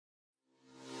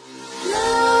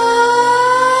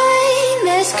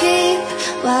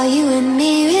while you and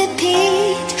me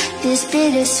repeat. This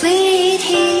bittersweet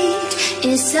heat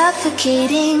is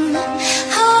suffocating.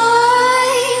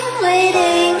 I'm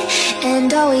waiting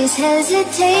and always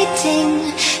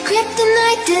hesitating.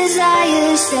 Kryptonite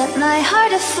desires set my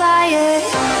heart afire.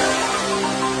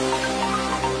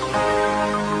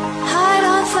 Heart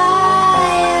on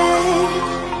fire.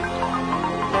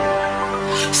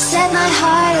 Set my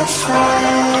heart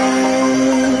afire.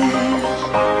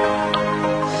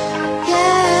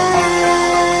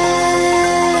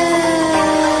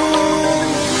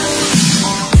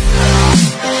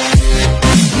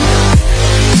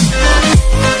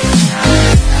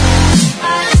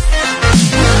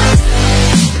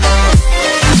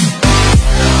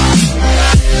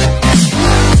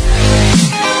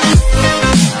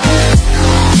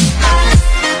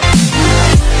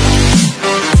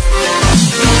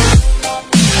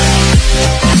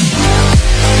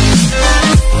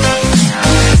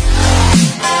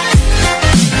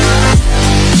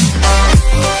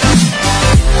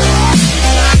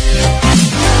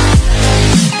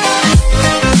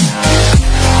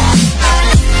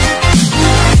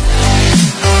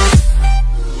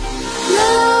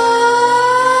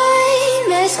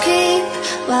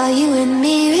 While you and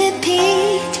me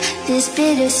repeat, this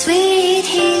bittersweet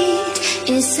heat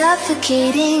is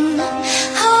suffocating.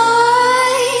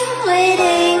 I'm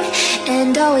waiting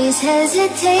and always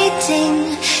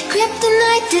hesitating.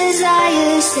 Kryptonite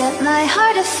desires set my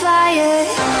heart afire.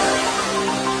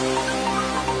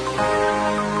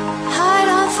 Heart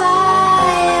on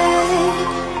fire.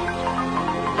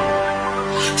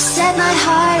 Set my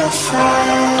heart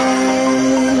afire.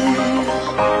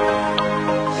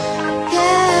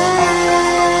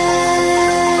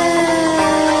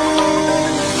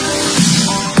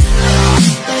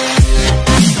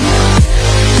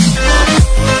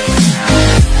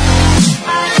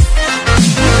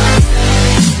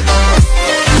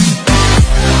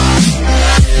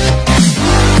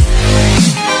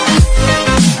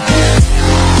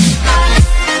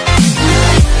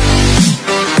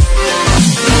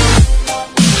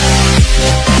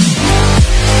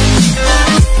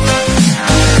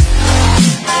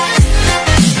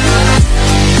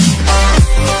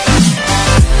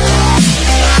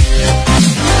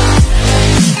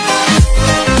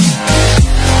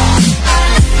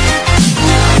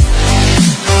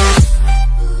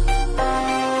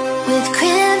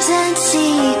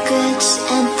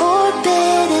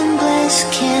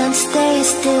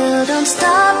 Don't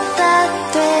stop that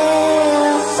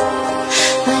thrill.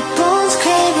 My bones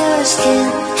crave your skin.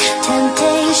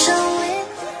 Temptation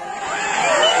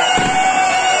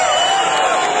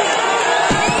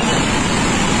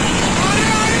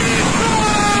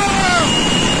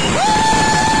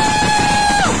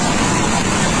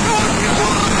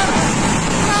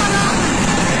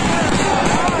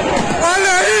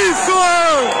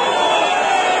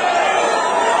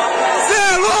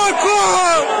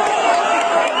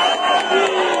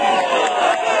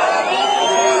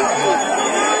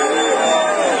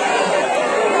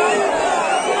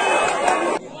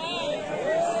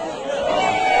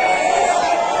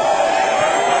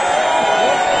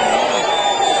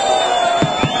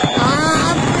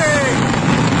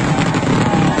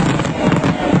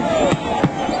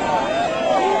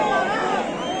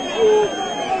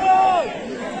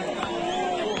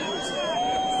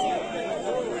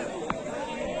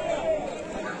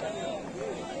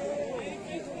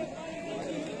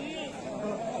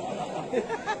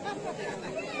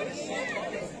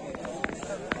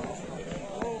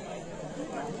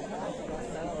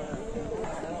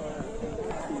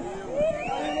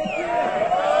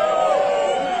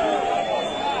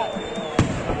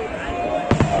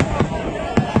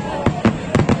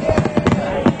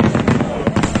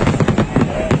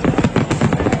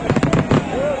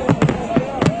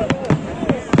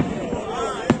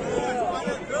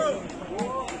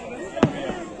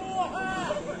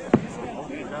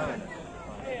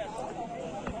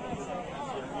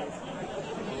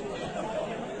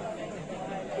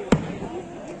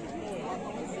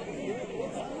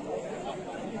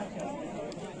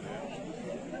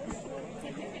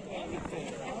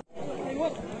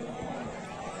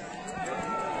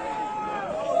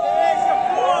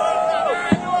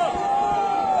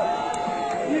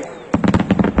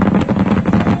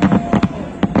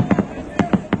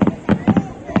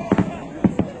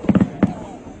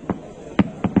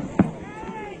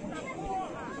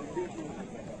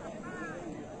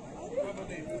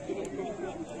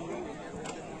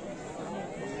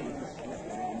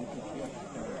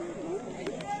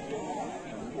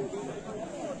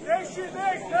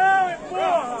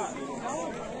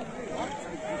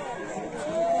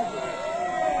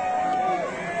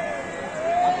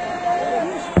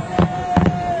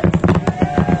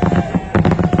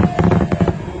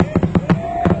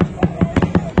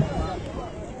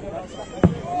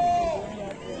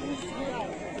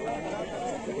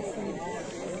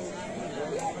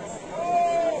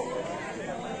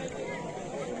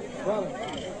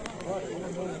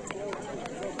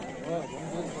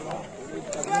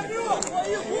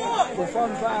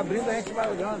Conforme vai abrindo, a gente vai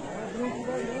olhando.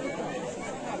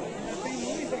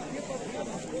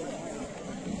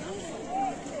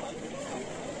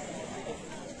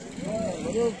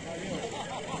 Valeu.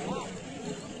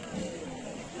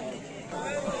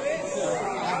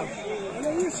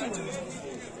 Olha isso.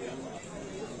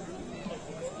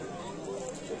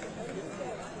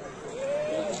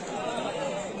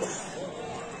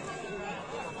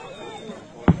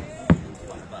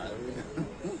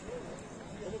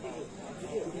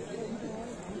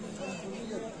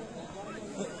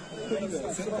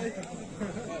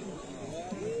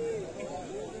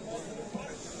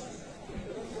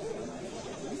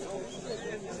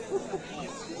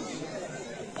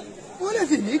 Olha,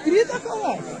 Vini, grita,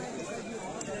 cara.